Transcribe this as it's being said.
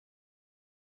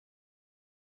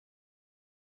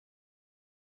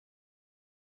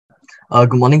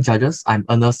Good morning, judges. I'm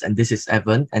Ernest and this is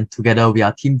Evan, and together we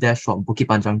are Team Dash from Bukit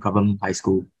Panjang Government High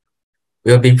School.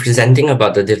 We'll be presenting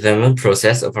about the development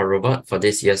process of our robot for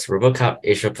this year's RoboCup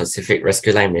Asia-Pacific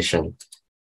Rescue Line mission.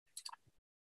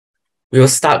 We will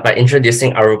start by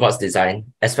introducing our robot's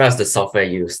design, as well as the software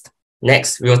used.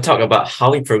 Next, we will talk about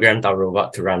how we programmed our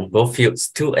robot to run both fields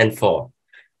 2 and 4,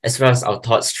 as well as our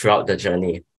thoughts throughout the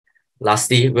journey.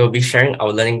 Lastly, we'll be sharing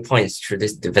our learning points through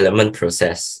this development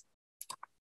process.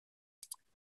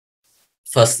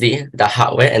 Firstly, the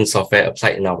hardware and software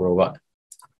applied in our robot.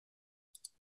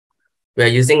 We are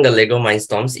using the LEGO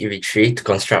Mindstorms EV3 to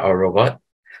construct our robot.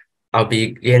 I'll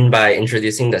begin by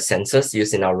introducing the sensors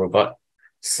used in our robot.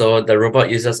 So the robot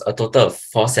uses a total of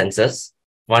 4 sensors,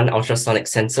 1 ultrasonic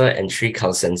sensor and 3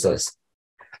 color sensors.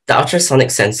 The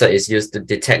ultrasonic sensor is used to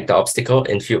detect the obstacle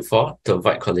in field 4 to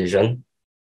avoid collision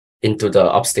into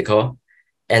the obstacle.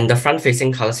 And the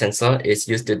front-facing color sensor is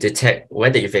used to detect where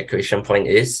the evacuation point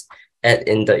is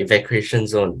in the evacuation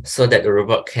zone so that the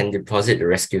robot can deposit the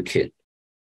rescue kit.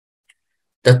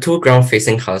 The 2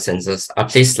 ground-facing color sensors are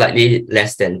placed slightly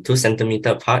less than 2 cm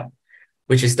apart,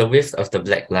 which is the width of the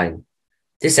black line.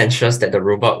 This ensures that the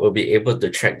robot will be able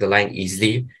to track the line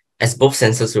easily, as both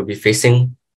sensors will be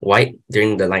facing white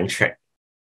during the line track.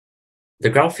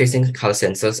 The ground-facing color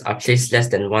sensors are placed less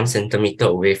than 1 cm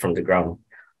away from the ground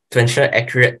to ensure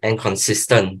accurate and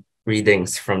consistent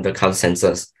readings from the color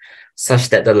sensors, such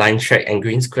that the line track and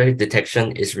green square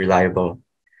detection is reliable.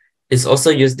 It's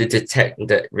also used to detect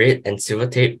the red and silver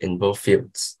tape in both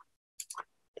fields.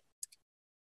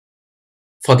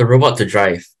 For the robot to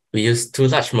drive, we use 2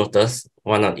 large motors,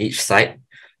 1 on each side,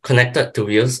 connected to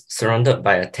wheels surrounded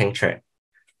by a tank track.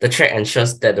 The track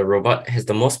ensures that the robot has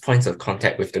the most points of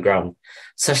contact with the ground,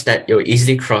 such that it will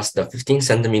easily cross the 15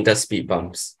 cm speed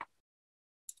bumps.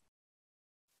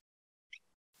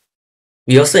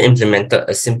 We also implemented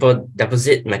a simple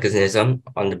deposit mechanism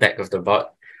on the back of the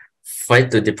bot for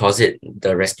it to deposit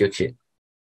the rescue kit.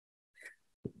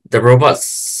 The robot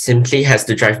simply has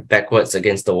to drive backwards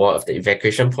against the wall of the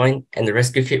evacuation point, and the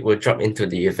rescue kit will drop into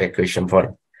the evacuation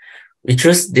point. We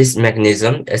chose this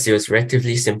mechanism as it was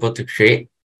relatively simple to create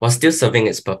while still serving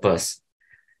its purpose.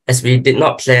 As we did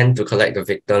not plan to collect the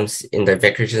victims in the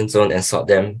evacuation zone and sort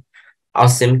them, our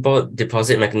simple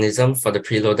deposit mechanism for the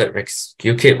preloaded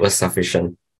rescue kit was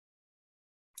sufficient.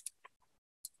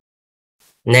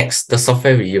 Next, the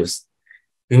software we used.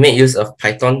 We made use of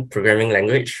Python programming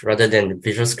language rather than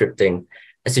visual scripting,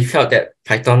 as we felt that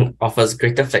Python offers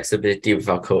greater flexibility with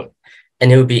our code,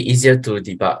 and it will be easier to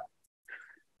debug.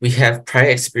 We have prior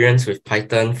experience with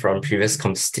Python from previous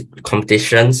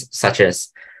competitions, such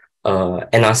as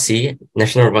NRC,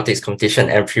 National Robotics Competition,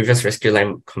 and previous Rescue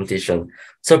Line competition.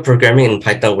 So programming in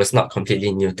Python was not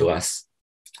completely new to us.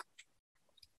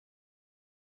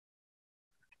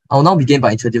 I'll now begin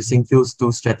by introducing Fields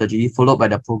 2 strategy, followed by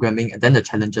the programming and then the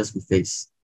challenges we face.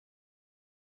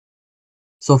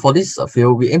 So for this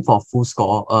field, we aim for a full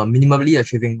score, minimally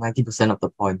achieving 90% of the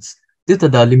points. Due to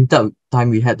the limited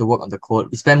time we had to work on the code,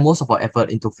 we spent most of our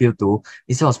effort into Field 2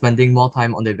 instead of spending more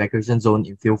time on the evacuation zone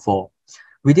in Field 4.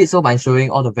 We did so by ensuring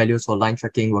all the values for line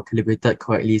tracking were calibrated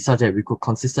correctly such that we could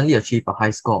consistently achieve a high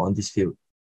score on this field.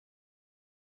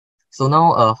 So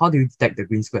now, how do you detect the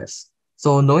green squares?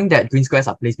 So knowing that green squares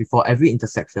are placed before every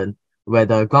intersection where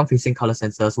the ground-facing color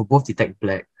sensors will both detect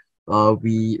black,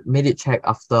 we made it check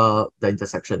after the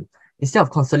intersection. Instead of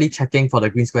constantly checking for the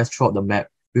green squares throughout the map,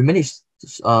 we made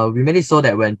it so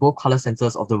that when both color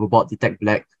sensors of the robot detect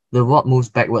black, the robot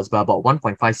moves backwards by about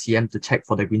 1.5 cm to check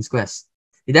for the green squares.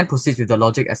 It then proceeds with the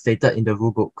logic as stated in the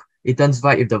rulebook. It turns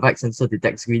right if the right sensor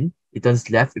detects green, it turns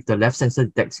left if the left sensor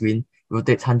detects green, it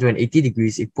rotates 180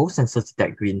 degrees if both sensors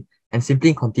detect green, and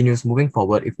simply continues moving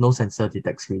forward if no sensor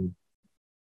detects green.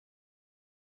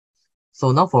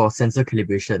 So now for sensor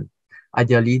calibration.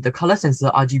 Ideally, the color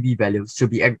sensor RGB values should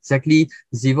be exactly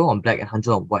 0 on black and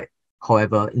 100 on white.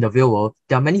 However, in the real world,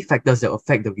 there are many factors that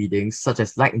affect the readings, such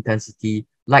as light intensity,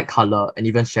 light color, and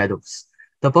even shadows.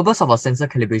 The purpose of our sensor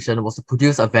calibration was to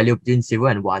produce a value between 0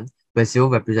 and 1, where 0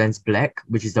 represents black,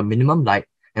 which is the minimum light,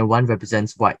 and 1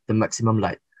 represents white, the maximum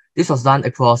light. This was done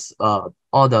across all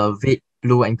the red,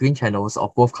 blue, and green channels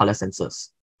of both color sensors.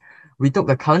 We took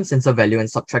the current sensor value and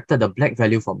subtracted the black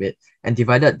value from it, and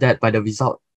divided the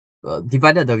result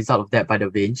of that by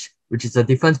the range, which is the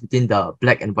difference between the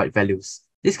black and white values.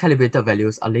 These calibrated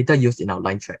values are later used in our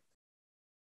line track.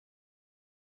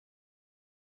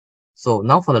 So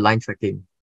now for the line tracking.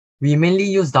 We mainly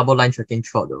use double line tracking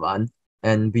throughout the run,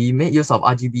 and we made use of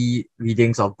RGB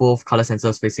readings of both color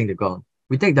sensors facing the ground.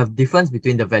 We take the difference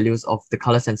between the values of the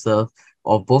color sensor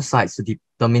of both sides to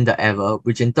determine the error,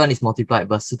 which in turn is multiplied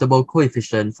by a suitable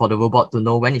coefficient for the robot to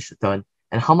know when it should turn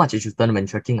and how much it should turn when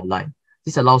tracking a line.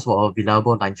 This allows for a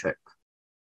reliable line track.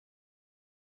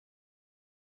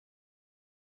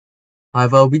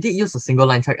 However, we did use a single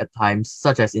line track at times,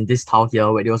 such as in this tile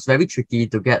here, where it was very tricky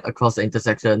to get across the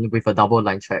intersection with a double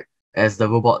line track, as the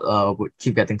robot would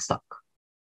keep getting stuck.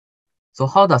 So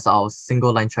how does our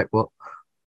single line track work?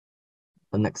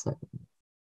 The next slide.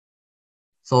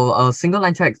 So a single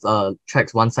line track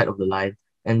tracks one side of the line,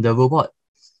 and the robot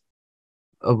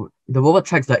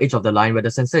tracks the edge of the line where the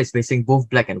sensor is facing both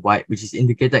black and white, which is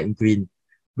indicated in green.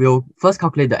 We'll first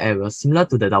calculate the error similar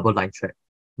to the double line track.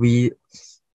 We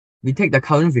take the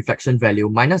current reflection value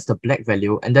minus the black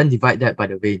value and then divide that by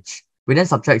the range. We then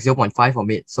subtract 0.5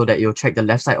 from it so that it will track the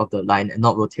left side of the line and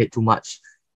not rotate too much.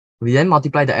 We then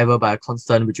multiply the error by a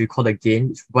constant, which we call the gain,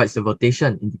 which provides the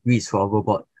rotation in degrees for our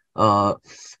robot.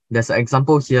 There's an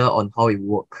example here on how it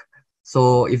works.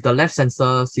 So if the left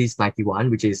sensor sees 91,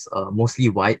 which is mostly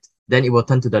white, then it will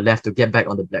turn to the left to get back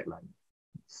on the black line.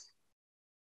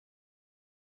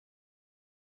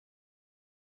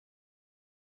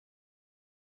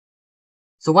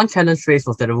 So one challenge faced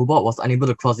was that the robot was unable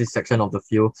to cross this section of the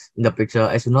field in the picture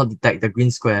as it would not detect the green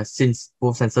square since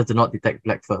both sensors do not detect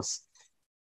black first.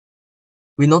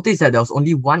 We noticed that there was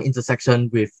only one intersection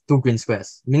with two green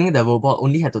squares, meaning the robot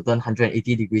only had to turn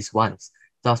 180 degrees once.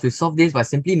 Thus, we solved this by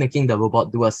simply making the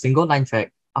robot do a single line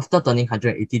track after turning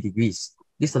 180 degrees.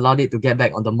 This allowed it to get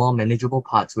back on the more manageable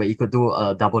parts where it could do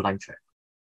a double line track.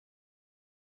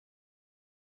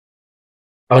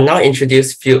 I'll now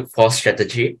introduce field force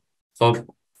strategy for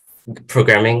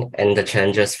programming and the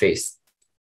challenges faced.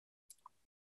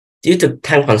 Due to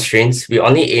time constraints, we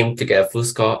only aim to get a full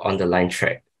score on the line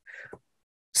track.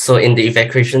 So in the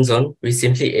evacuation zone, we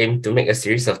simply aim to make a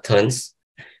series of turns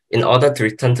in order to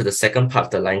return to the second part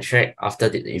of the line track after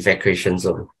the evacuation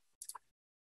zone.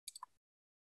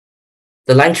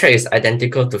 The line track is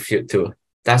identical to field 2,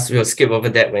 thus we'll skip over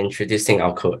that when introducing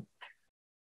our code.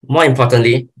 More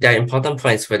importantly, there are important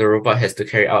points where the robot has to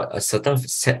carry out a certain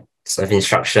set of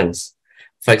instructions.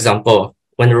 For example,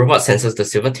 when the robot senses the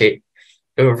silver tape,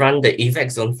 it will run the evac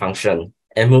zone function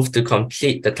and move to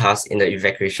complete the task in the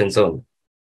evacuation zone.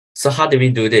 So how do we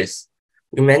do this?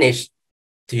 We managed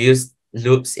to use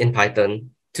loops in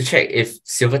Python to check if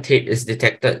silver tape is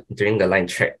detected during the line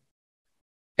track.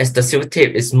 As the silver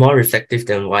tape is more reflective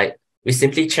than white, we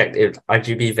simply checked if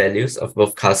RGB values of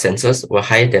both color sensors were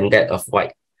higher than that of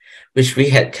white, which we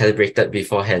had calibrated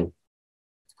beforehand.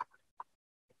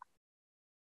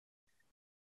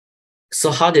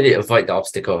 So how did it avoid the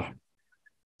obstacle?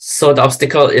 So the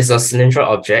obstacle is a cylindrical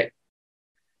object,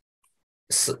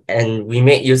 and we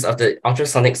made use of the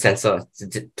ultrasonic sensor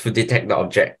to detect the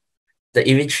object. The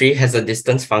𝗖𝗄𝐿 has a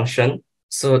distance function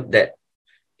so that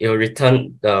it will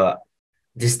return the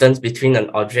distance between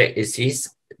an object it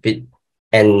sees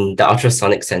and the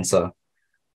ultrasonic sensor.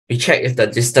 We check if the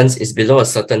distance is below a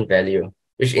certain value,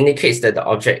 which indicates that the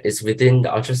object is within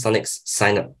the ultrasonic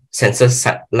sensor's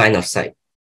line of sight.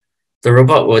 The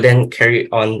robot will then carry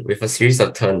on with a series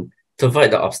of turns to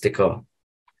avoid the obstacle.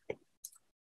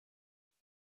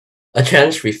 A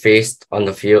challenge we faced on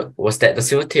the field was that the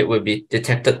silver tape would be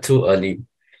detected too early,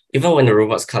 even when the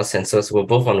robot's color sensors were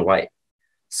both on white,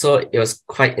 so it was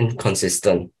quite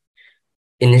inconsistent.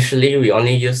 Initially, we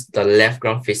only used the left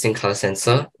ground-facing color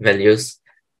sensor values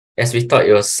as we thought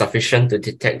it was sufficient to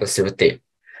detect the silver tape,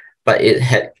 but it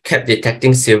had kept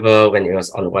detecting silver when it was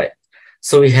on white.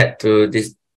 So we had to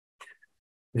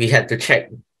check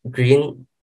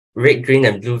red, green,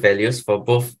 and blue values for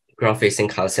both ground-facing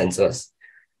color sensors.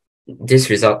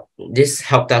 This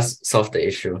helped us solve the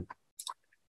issue.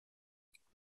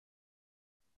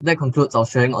 That concludes our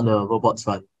sharing on the robots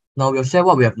front. Now we'll share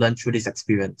what we have learned through this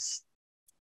experience.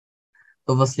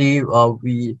 So firstly, I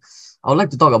would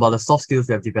like to talk about the soft skills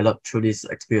we have developed through this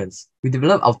experience. We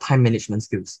developed our time management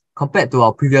skills. Compared to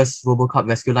our previous RoboCup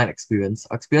rescue line experience,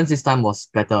 our experience this time was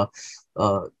better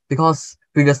because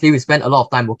previously we spent a lot of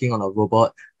time working on a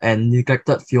robot and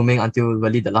neglected filming until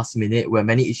really the last minute where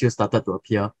many issues started to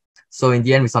appear. So in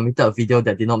the end, we submitted a video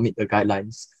that did not meet the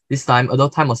guidelines. This time, although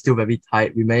time was still very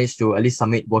tight, we managed to at least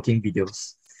submit working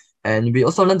videos. And we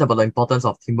also learned about the importance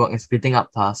of teamwork and splitting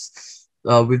up tasks.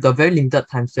 With the very limited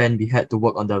time span we had to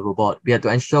work on the robot, we had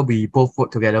to ensure we both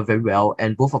work together very well,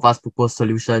 and both of us proposed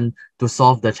solutions to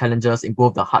solve the challenges in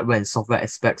both the hardware and software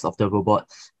aspects of the robot,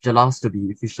 which allows us to be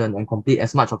efficient and complete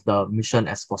as much of the mission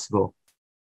as possible.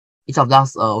 Each of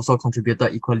us also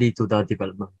contributed equally to the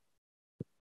development.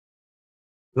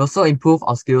 We also improved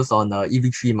our skills on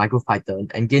EV3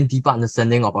 Micropython and gained deeper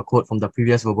understanding of our code from the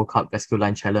previous RoboCup Rescue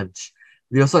Line Challenge.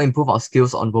 We also improved our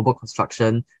skills on robot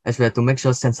construction as we had to make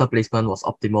sure sensor placement was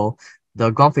optimal. The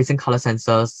ground-facing color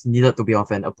sensors needed to be of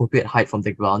an appropriate height from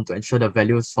the ground to ensure the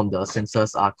values from the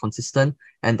sensors are consistent,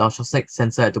 and the ultrasonic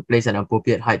sensor had to place an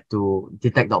appropriate height to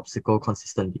detect the obstacle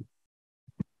consistently.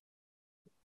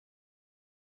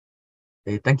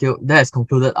 Okay, thank you. That has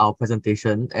concluded our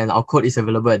presentation, and our code is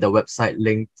available at the website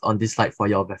linked on this slide for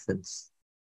your reference.